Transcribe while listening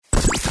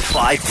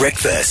5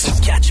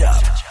 Breakfast. Catch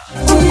up.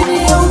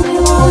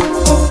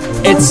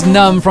 It's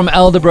Numb from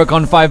Elderbrook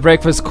on 5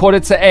 Breakfast,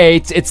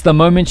 7:45. It's the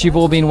moment you've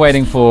all been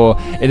waiting for.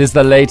 It is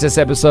the latest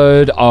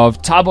episode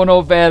of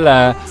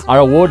THABONOVELLA, our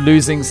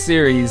award-losing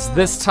series.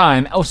 This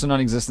time, also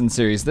non-existent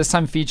series, this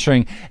time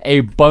featuring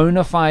a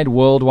bona fide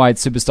worldwide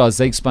superstar,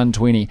 Zakes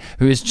Bantwini,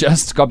 who has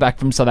just got back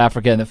from South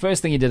Africa. And the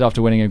first thing he did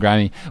after winning a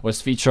Grammy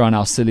was feature on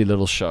our silly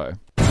little show.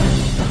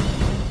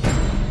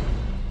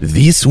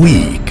 This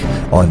week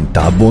on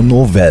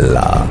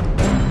THABONOVELLA,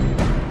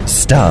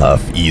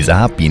 stuff is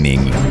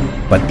happening,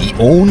 but the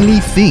only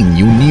thing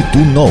you need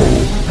to know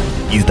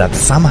is that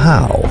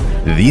somehow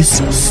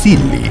this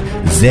silly,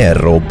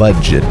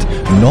 zero-budget,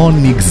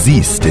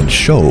 non-existent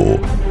show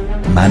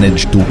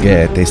managed to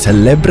get a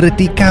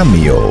celebrity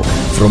cameo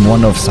from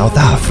one of South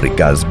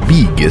Africa's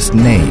biggest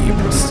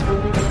names.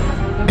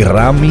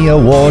 Grammy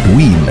Award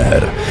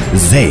winner,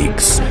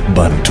 Zakes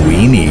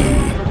Bantwini.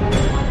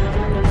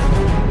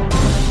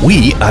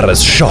 We are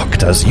as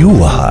shocked as you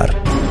are.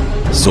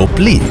 So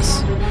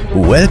please,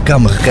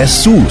 welcome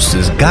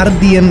Jesus'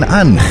 guardian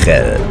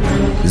angel,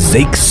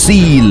 Zakes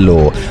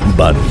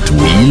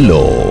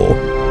Bantwini.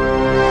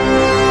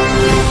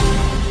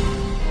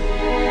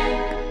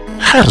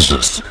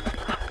 Jesus,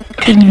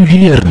 can you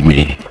hear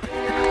me?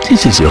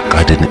 This is your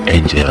guardian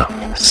angel,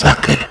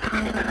 Zake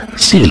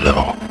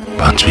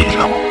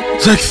Bantwini.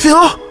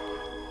 Zake,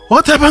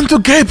 what happened to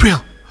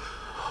Gabriel?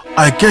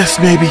 I guess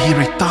maybe he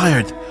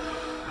retired.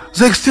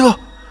 Zake,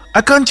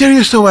 I can't hear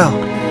you so well.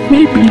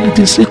 Maybe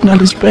the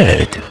signal is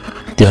bad.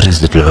 There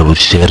is the load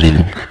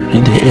sharing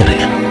in the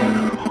area.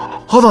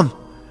 Hold on,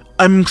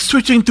 I'm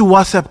switching to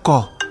WhatsApp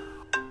call.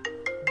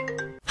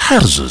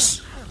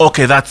 Jesus.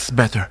 Okay, that's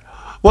better.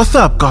 What's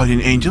up,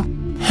 guardian angel?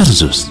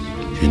 Jesus,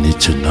 you need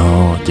to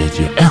know that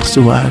your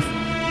ex-wife,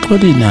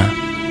 Paulina,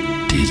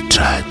 did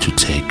try to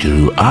take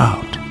you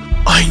out.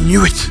 I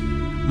knew it.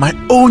 My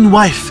own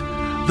wife,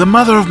 the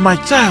mother of my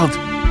child,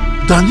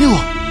 Danilo.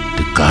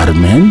 The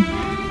guardman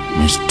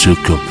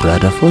mistook your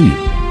brother for you.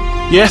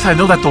 Yes, I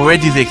know that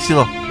already, Zakes.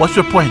 What's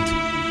your point?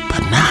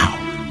 But now,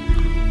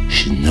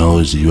 she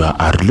knows you are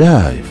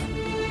alive.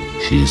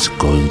 She is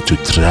going to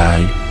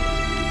try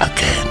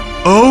again.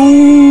 Oh!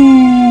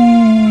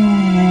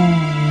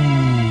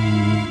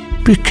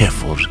 Be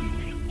careful,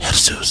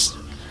 Jesus.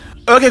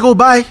 Okay, go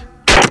bye.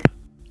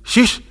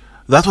 Sheesh,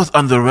 that was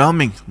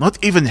underwhelming. Not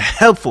even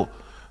helpful.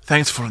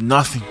 Thanks for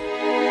nothing.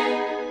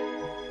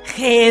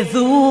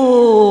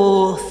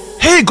 Jesus.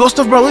 Hey, Ghost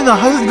of Berlina,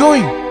 how's it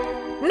going?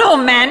 No,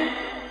 man.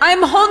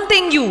 I'm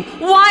haunting you.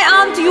 Why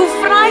aren't you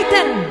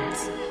frightened?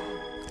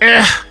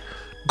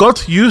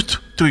 Got used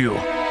to you.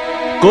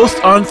 Ghosts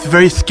aren't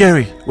very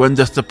scary when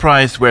the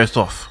surprise wears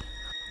off.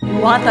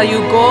 What are you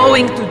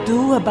going to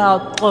do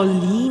about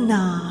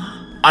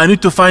Paulina? I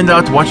need to find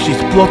out what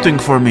she's plotting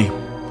for me.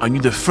 I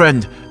need a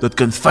friend that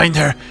can find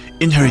her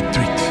in her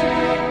retreat.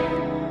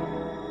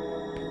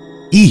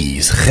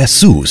 Is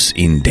Jesus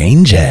in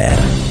danger?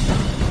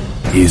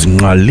 Is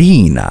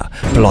Marlena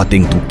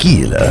plotting to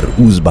kill her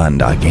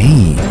husband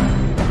again?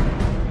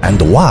 And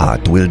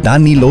what will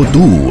Danilo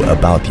do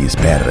about his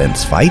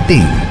parents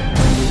fighting?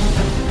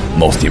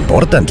 Most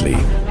importantly,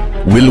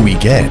 will we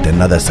get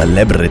another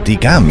celebrity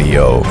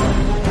cameo?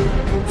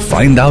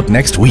 Find out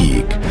next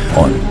week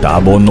on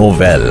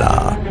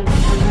THABONOVELLA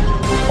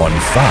on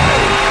 5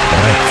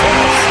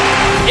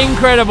 Breakfast.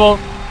 Incredible.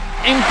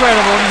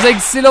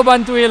 Zakes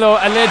Bantwini,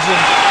 a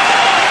legend.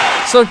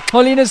 So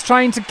Paulina's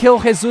trying to kill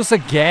Jesus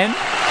again,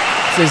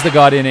 says the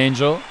guardian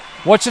angel.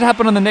 What should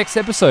happen on the next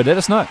episode? Let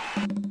us know.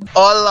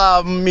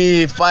 Hola,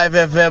 mi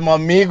 5FM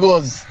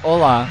amigos.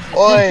 Hola.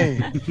 Oi,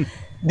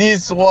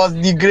 this was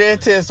the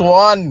greatest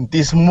one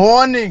this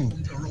morning.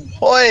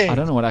 Oi. I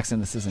don't know what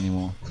accent this is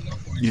anymore.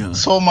 Yeah.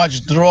 So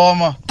much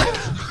drama.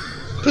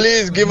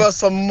 Please give us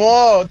some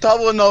more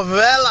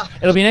THABONOVELLA.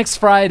 It'll be next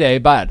Friday,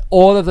 but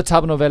all of the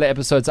THABONOVELLA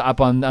episodes are up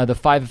on the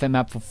 5FM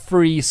app for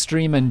free.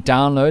 Stream and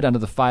download under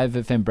the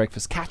 5FM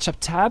Breakfast Catch-Up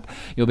tab.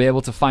 You'll be able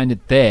to find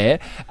it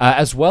there,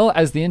 as well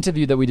as the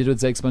interview that we did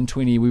with Zakes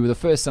Bantwini. We were the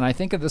first, and I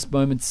think at this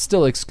moment,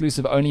 still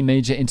exclusive, only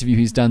major interview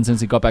he's done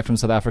since he got back from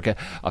South Africa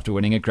after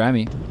winning a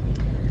Grammy.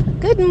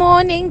 Good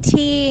morning,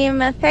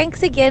 team.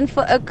 Thanks again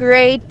for a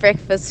great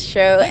breakfast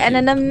show and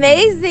an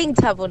amazing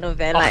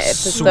THABONOVELLA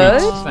episode.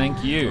 Sweet.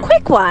 Thank you.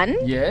 Quick one.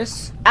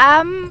 Yes.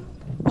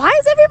 Why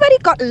has everybody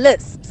got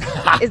lisps?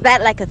 Is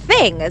that like a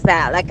thing? Is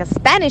that like a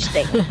Spanish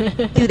thing?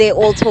 Do they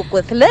all talk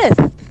with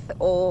lisps?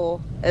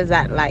 Or is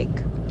that like...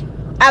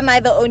 Am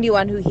I the only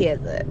one who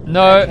hears it?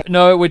 No,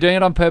 we're doing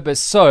it on purpose.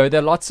 So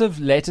there are lots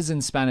of letters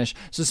in Spanish.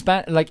 So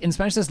like in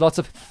Spanish, there's lots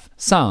of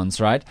sounds,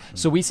 right?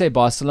 So we say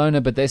Barcelona,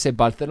 but they say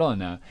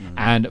Barcelona.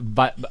 And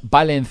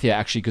Valencia,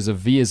 actually, because a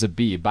V is a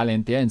B,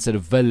 Valencia instead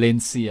of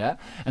Valencia.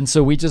 And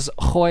so we just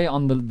hoy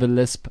on the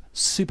lisp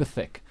super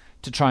thick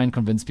to try and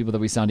convince people that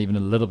we sound even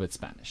a little bit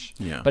Spanish.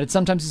 Yeah. But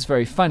sometimes it's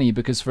very funny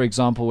because, for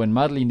example, when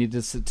Madly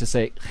needed to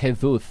say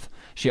Jesus,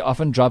 she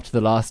often dropped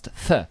the last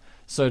th.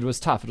 So it was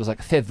tough. It was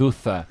like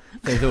Thedutha.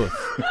 It's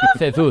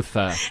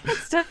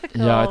difficult.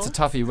 Yeah, it's a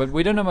toughie. But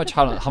we don't know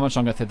how much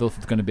longer Thedutha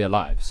is going to be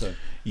alive. So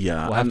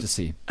Yeah, We'll have to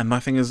see. And the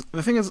thing is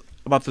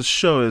about this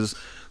show is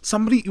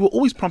you were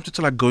always prompted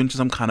to like go into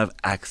some kind of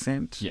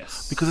accent.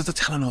 Yes. Because it's a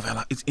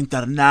telenovela. It's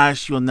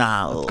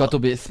international. Got to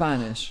be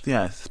Spanish.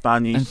 Yeah,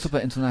 Spanish. And super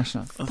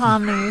international.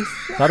 Spanish.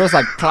 That was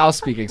like Klaus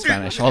speaking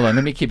Spanish. Hold on,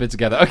 let me keep it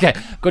together. Okay,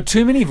 got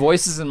too many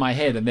voices in my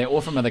head and they're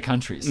all from other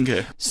countries.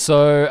 Okay.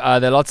 So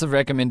there are lots of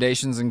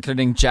recommendations,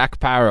 including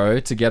Jack Parrow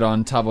to get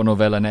on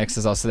THABONOVELLA next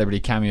as our celebrity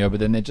cameo. But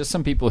then there are just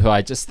some people who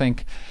I just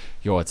think,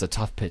 it's a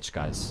tough pitch,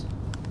 guys.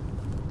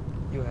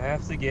 You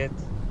have to get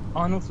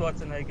Arnold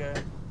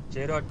Schwarzenegger,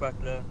 Gerard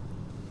Butler,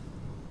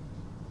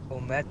 or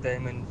Matt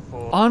Damon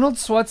for... Arnold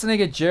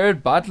Schwarzenegger,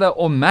 Gerard Butler,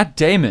 or Matt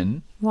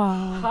Damon?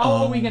 Wow. How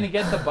are we going to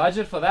get the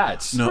budget for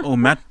that? No,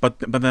 Matt, but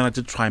then I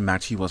did try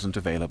Matt. He wasn't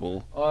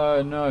available.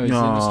 Oh, no. He's in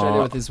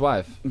Australia with his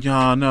wife.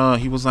 Yeah, no.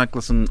 He was like,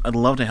 listen, I'd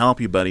love to help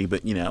you, buddy,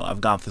 but,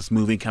 I've got this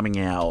movie coming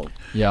out.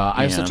 Yeah,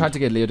 I also tried to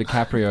get Leo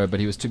DiCaprio,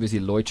 but he was too busy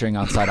loitering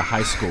outside a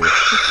high school.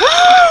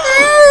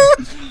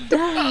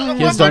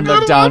 Here's Don't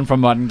Look Down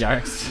from Martin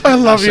Garrix. I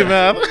love you,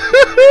 man.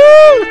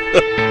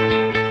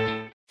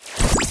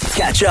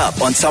 Catch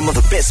up on some of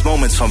the best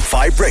moments from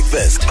 5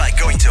 Breakfast by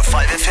going to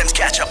 5FM's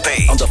catch-up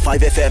page on the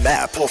 5FM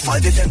app or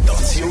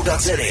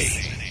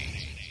 5FM.co.za.